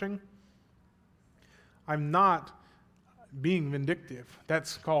reproaching, I'm not being vindictive.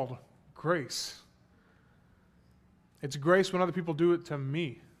 That's called grace. It's grace when other people do it to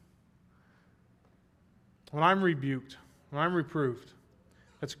me. When I'm rebuked, when I'm reproved,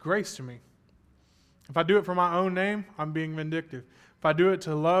 that's grace to me. If I do it for my own name, I'm being vindictive. If I do it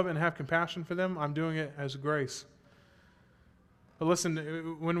to love and have compassion for them, I'm doing it as grace. But listen,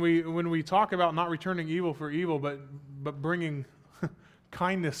 when we talk about not returning evil for evil, but bringing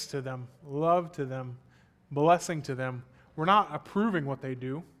kindness to them, love to them, blessing to them, we're not approving what they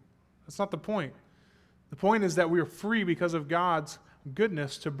do. That's not the point. The point is that we are free because of God's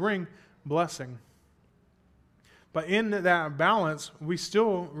goodness to bring blessing. But in that balance, we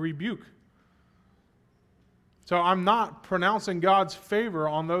still rebuke. So I'm not pronouncing God's favor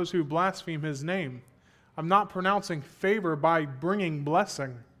on those who blaspheme his name. I'm not pronouncing favor by bringing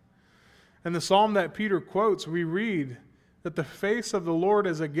blessing. In the psalm that Peter quotes, we read that the face of the Lord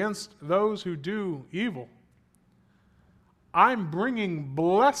is against those who do evil. I'm bringing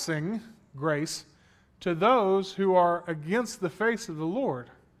blessing, grace, to those who are against the face of the Lord.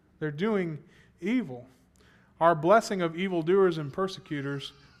 They're doing evil. Our blessing of evildoers and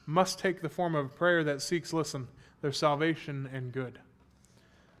persecutors must take the form of a prayer that seeks, listen, their salvation and good.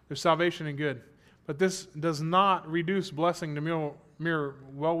 Their salvation and good. But this does not reduce blessing to mere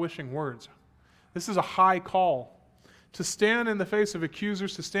well-wishing words. This is a high call. To stand in the face of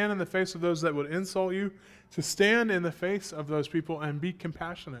accusers, to stand in the face of those that would insult you, to stand in the face of those people and be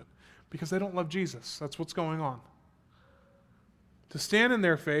compassionate because they don't love Jesus. That's what's going on. To stand in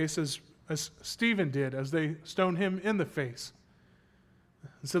their face as Stephen did as they stoned him in the face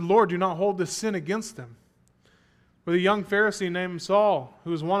and said, Lord, do not hold this sin against them. With a young Pharisee named Saul,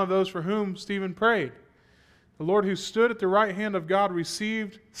 who was one of those for whom Stephen prayed. The Lord who stood at the right hand of God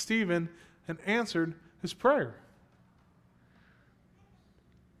received Stephen and answered his prayer.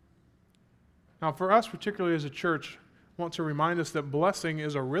 Now, for us, particularly as a church, I want to remind us that blessing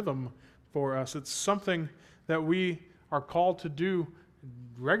is a rhythm for us. It's something that we are called to do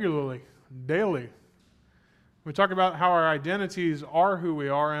regularly, daily. We talk about how our identities are who we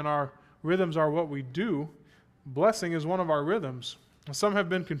are and our rhythms are what we do. Blessing is one of our rhythms. Some have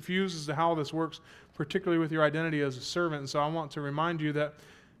been confused as to how this works, particularly with your identity as a servant. And so I want to remind you that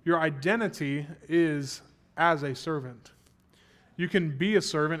your identity is as a servant. You can be a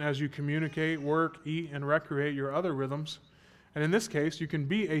servant as you communicate, work, eat, and recreate your other rhythms. And in this case, you can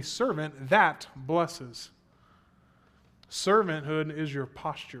be a servant that blesses. Servanthood is your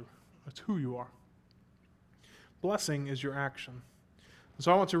posture. That's who you are. Blessing is your action.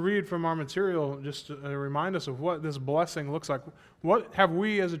 So I want to read from our material just to remind us of what this blessing looks like. What have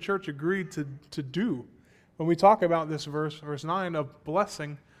we as a church agreed to do when we talk about this verse 9, of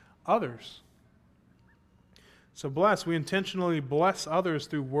blessing others? So we intentionally bless others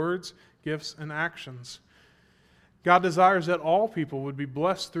through words, gifts, and actions. God desires that all people would be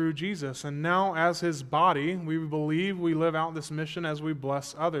blessed through Jesus. And now as his body, we believe we live out this mission as we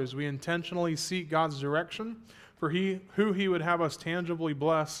bless others. We intentionally seek God's direction for who he would have us tangibly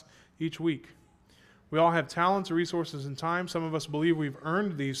bless each week. We all have talents, resources, and time. Some of us believe we've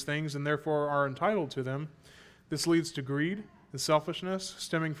earned these things and therefore are entitled to them. This leads to greed and selfishness,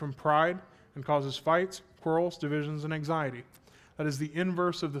 stemming from pride, and causes fights, quarrels, divisions, and anxiety. That is the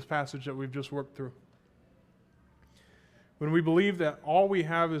inverse of this passage that we've just worked through. When we believe that all we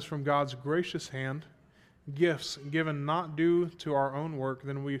have is from God's gracious hand, gifts given not due to our own work,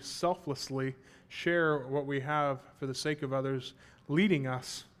 then we selflessly share what we have for the sake of others, leading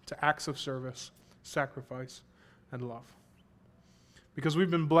us to acts of service, sacrifice, and love. Because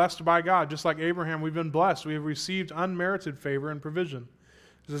we've been blessed by God, just like Abraham, we've been blessed. We have received unmerited favor and provision.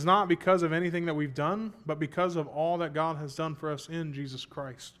 This is not because of anything that we've done, but because of all that God has done for us in Jesus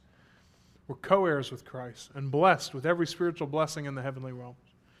Christ. We're co-heirs with Christ and blessed with every spiritual blessing in the heavenly realms.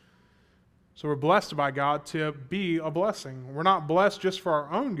 So we're blessed by God to be a blessing. We're not blessed just for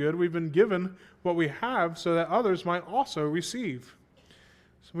our own good. We've been given what we have so that others might also receive.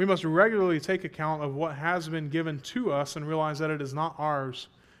 So we must regularly take account of what has been given to us and realize that it is not ours,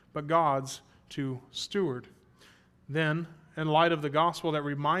 but God's to steward. Then, in light of the gospel that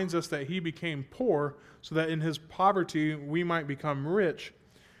reminds us that he became poor so that in his poverty we might become rich,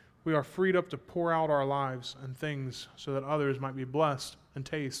 we are freed up to pour out our lives and things so that others might be blessed and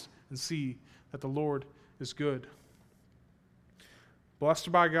taste and see that the Lord is good.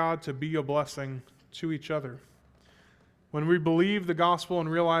 Blessed by God to be a blessing to each other. When we believe the gospel and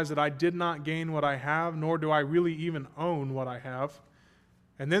realize that I did not gain what I have, nor do I really even own what I have,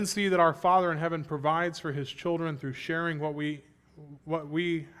 and then see that our Father in heaven provides for his children through sharing what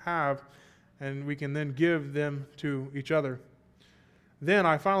we have, and we can then give them to each other, then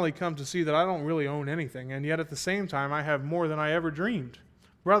I finally come to see that I don't really own anything, and yet at the same time I have more than I ever dreamed.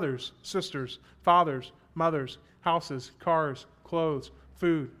 Brothers, sisters, fathers, mothers, houses, cars, clothes,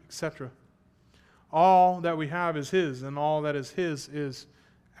 food, etc. All that we have is His, and all that is His is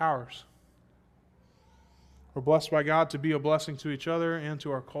ours. We're blessed by God to be a blessing to each other and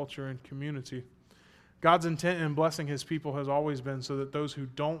to our culture and community. God's intent in blessing His people has always been so that those who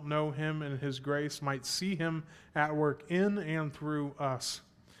don't know Him and His grace might see Him at work in and through us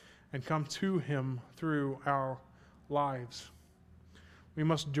and come to Him through our lives. We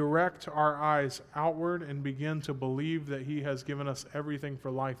must direct our eyes outward and begin to believe that He has given us everything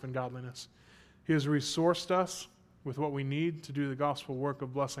for life and godliness. He has resourced us with what we need to do the gospel work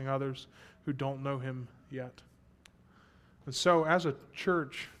of blessing others who don't know Him yet. And so, as a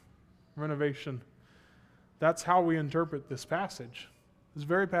church, Renovation, that's how we interpret this passage, this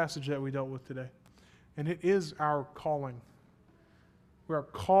very passage that we dealt with today. And it is our calling. We are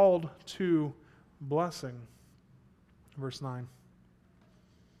called to blessing. Verse 9.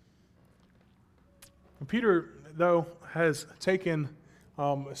 Peter, though, has taken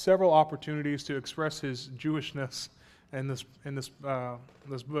several opportunities to express his Jewishness in this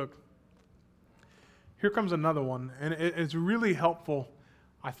book. Here comes another one, and it's really helpful,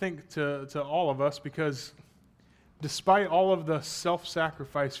 I think, to all of us, because despite all of the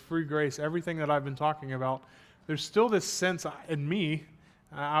self-sacrifice, free grace, everything that I've been talking about, there's still this sense in me,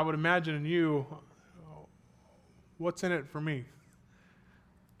 I would imagine in you, what's in it for me?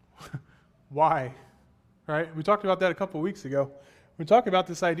 Why? Right? We talked about that a couple of weeks ago. We talked about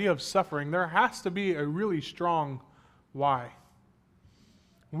this idea of suffering. There has to be a really strong why.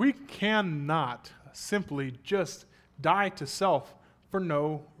 We cannot simply just die to self for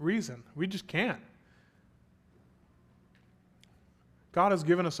no reason. We just can't. God has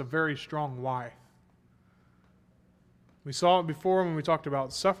given us a very strong why. We saw it before when we talked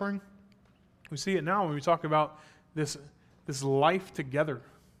about suffering. We see it now when we talk about this life together,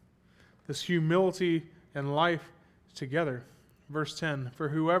 this humility and life together. Verse 10, for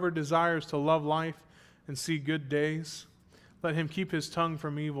whoever desires to love life and see good days, let him keep his tongue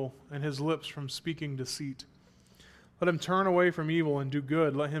from evil and his lips from speaking deceit. Let him turn away from evil and do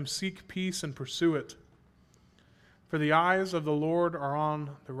good. Let him seek peace and pursue it. For the eyes of the Lord are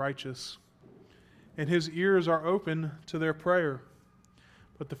on the righteous, and His ears are open to their prayer.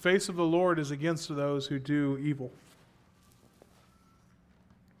 But the face of the Lord is against those who do evil.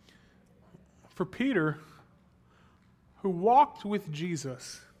 For Peter, who walked with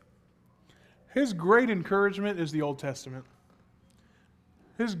Jesus, his great encouragement is the Old Testament.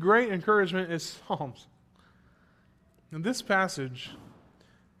 His great encouragement is Psalms. And this passage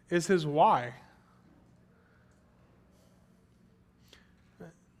is his why.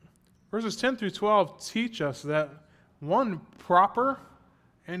 Verses 10 through 12 teach us that one proper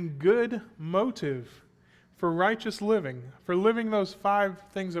and good motive for righteous living, for living those 5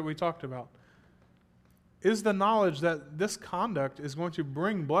 things that we talked about, is the knowledge that this conduct is going to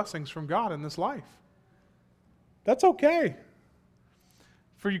bring blessings from God in this life. That's okay.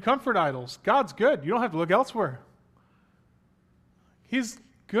 For you comfort idols, God's good. You don't have to look elsewhere. He's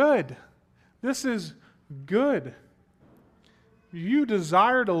good. This is good. You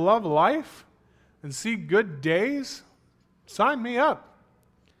desire to love life and see good days? Sign me up.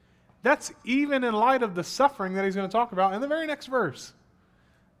 That's even in light of the suffering that he's going to talk about in the very next verse.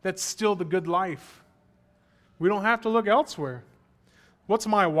 That's still the good life. We don't have to look elsewhere. What's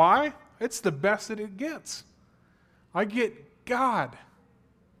my why? It's the best that it gets. I get God.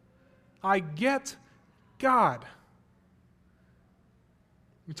 I get God.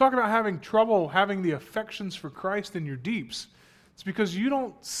 You talk about having trouble having the affections for Christ in your deeps. It's because you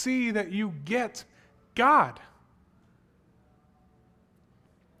don't see that you get God.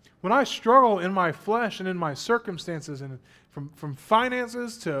 When I struggle in my flesh and in my circumstances, and from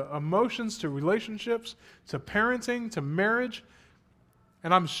finances to emotions to relationships to parenting to marriage,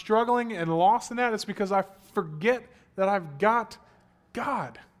 and I'm struggling and lost in that, it's because I forget that I've got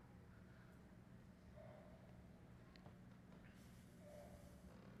God.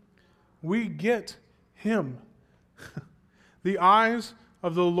 We get Him. The eyes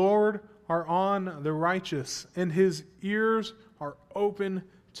of the Lord are on the righteous, and His ears are open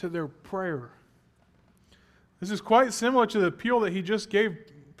to their prayer. This is quite similar to the appeal that He just gave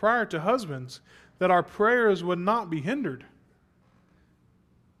prior to husbands, that our prayers would not be hindered.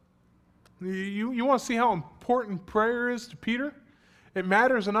 You want to see how important prayer is to Peter? It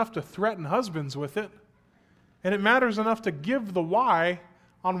matters enough to threaten husbands with it, and it matters enough to give the why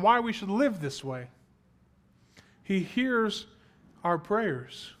on why we should live this way. He hears our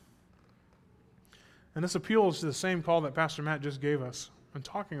prayers. And this appeals to the same call that Pastor Matt just gave us when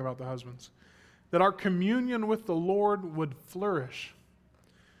talking about the husbands, that our communion with the Lord would flourish.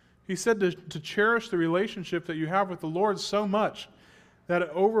 He said to cherish the relationship that you have with the Lord so much that it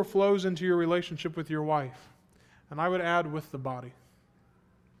overflows into your relationship with your wife. And I would add with the body.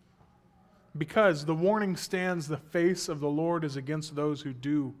 Because the warning stands, the face of the Lord is against those who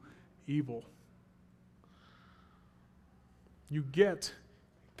do evil. You get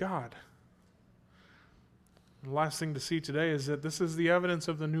God. The last thing to see today is that this is the evidence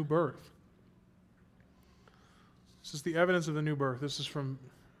of the new birth. This is the evidence of the new birth. This is from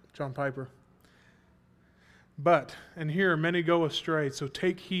John Piper. But, and here many go astray, so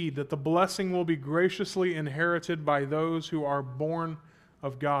take heed that the blessing will be graciously inherited by those who are born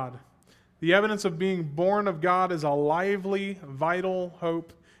of God. The evidence of being born of God is a lively, vital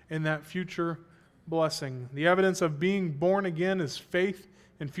hope in that future blessing. The evidence of being born again is faith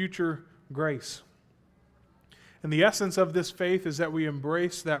in future grace. And the essence of this faith is that we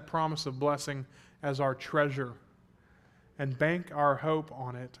embrace that promise of blessing as our treasure and bank our hope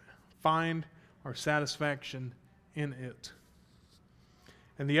on it, find our satisfaction in it.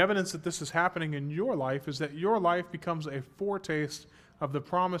 And the evidence that this is happening in your life is that your life becomes a foretaste of the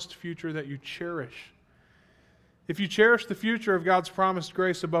promised future that you cherish. If you cherish the future of God's promised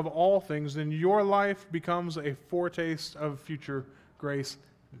grace above all things, then your life becomes a foretaste of future grace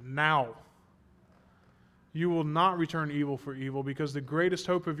now. You will not return evil for evil, because the greatest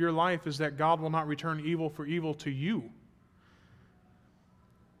hope of your life is that God will not return evil for evil to you.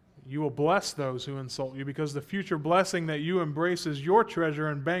 You will bless those who insult you, because the future blessing that you embrace as your treasure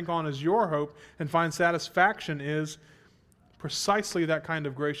and bank on as your hope and find satisfaction is precisely that kind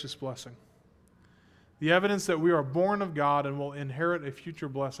of gracious blessing. The evidence that we are born of God and will inherit a future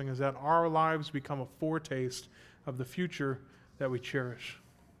blessing is that our lives become a foretaste of the future that we cherish.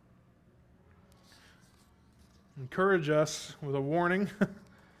 Encourage us with a warning.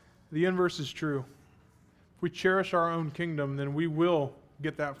 The inverse is true. If we cherish our own kingdom, then we will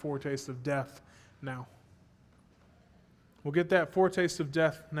get that foretaste of death now. We'll get that foretaste of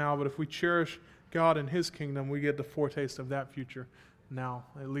death now, but if we cherish God and His kingdom, we get the foretaste of that future now.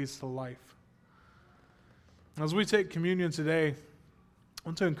 It leads to life. As we take communion today, I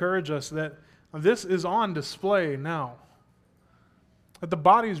want to encourage us that this is on display now. That the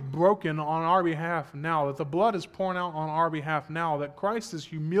body is broken on our behalf now. That the blood is poured out on our behalf now. That Christ is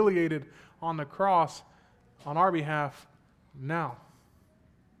humiliated on the cross on our behalf now.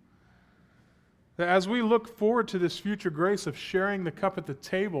 That as we look forward to this future grace of sharing the cup at the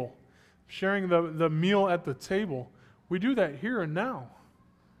table, sharing the meal at the table, we do that here and now.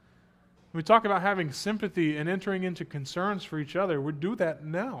 We talk about having sympathy and entering into concerns for each other. We do that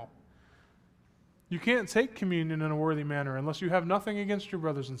now. You can't take communion in a worthy manner unless you have nothing against your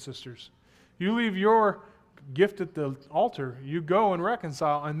brothers and sisters. You leave your gift at the altar, you go and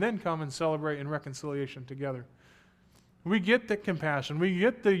reconcile, and then come and celebrate in reconciliation together. We get the compassion. We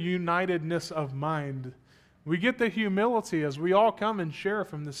get the unitedness of mind. We get the humility as we all come and share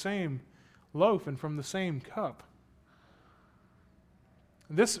from the same loaf and from the same cup.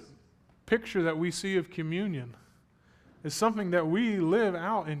 This picture that we see of communion is something that we live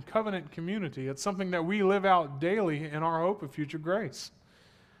out in covenant community. It's something that we live out daily in our hope of future grace.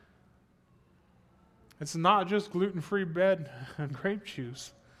 It's not just gluten-free bread and grape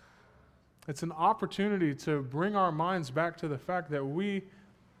juice. It's an opportunity to bring our minds back to the fact that we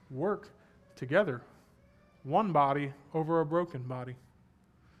work together, one body over a broken body,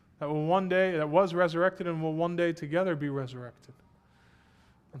 that was resurrected and will one day together be resurrected.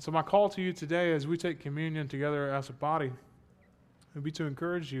 And so my call to you today as we take communion together as a body would be to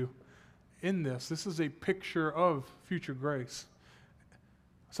encourage you in this. This is a picture of future grace,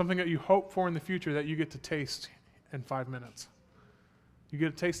 something that you hope for in the future that you get to taste in 5 minutes. You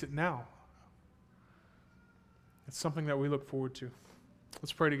get to taste it now. It's something that we look forward to.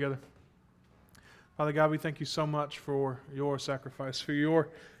 Let's pray together. Father God, we thank you so much for your sacrifice, for your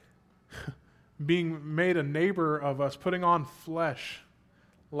being made a neighbor of us, putting on flesh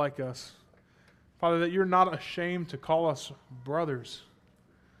like us. Father, that you're not ashamed to call us brothers.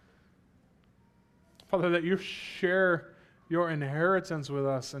 Father, that you share your inheritance with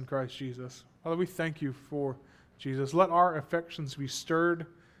us in Christ Jesus. Father, we thank you for Jesus. Let our affections be stirred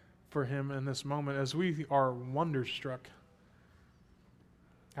for him in this moment as we are wonderstruck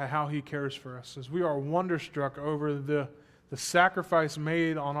at how he cares for us, as we are wonderstruck over the sacrifice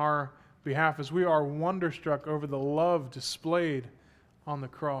made on our behalf, as we are wonderstruck over the love displayed on the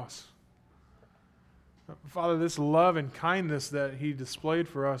cross. Father, this love and kindness that he displayed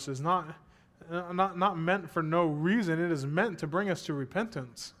for us is not meant for no reason. It is meant to bring us to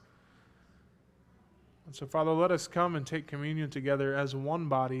repentance. And so, Father, let us come and take communion together as one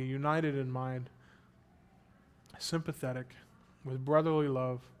body, united in mind, sympathetic, with brotherly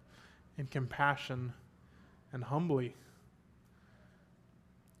love and compassion, and humbly,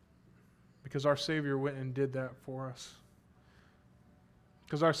 because our Savior went and did that for us.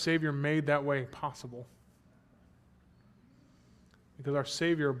 Because our Savior made that way possible. Because our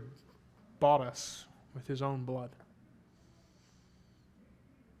Savior bought us with his own blood.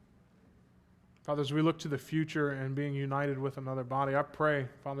 Father, as we look to the future and being united with another body, I pray,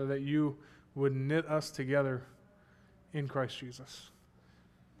 Father, that you would knit us together in Christ Jesus.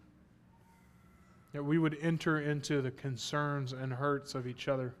 That we would enter into the concerns and hurts of each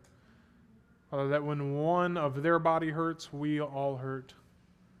other. Father, that when one of their body hurts, we all hurt.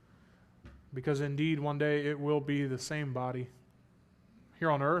 Because indeed, one day it will be the same body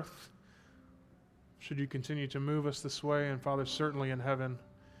here on earth. Should you continue to move us this way, and Father, certainly in heaven,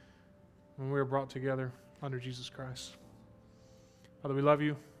 when we are brought together under Jesus Christ. Father, we love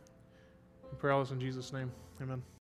you. We pray all this in Jesus' name. Amen.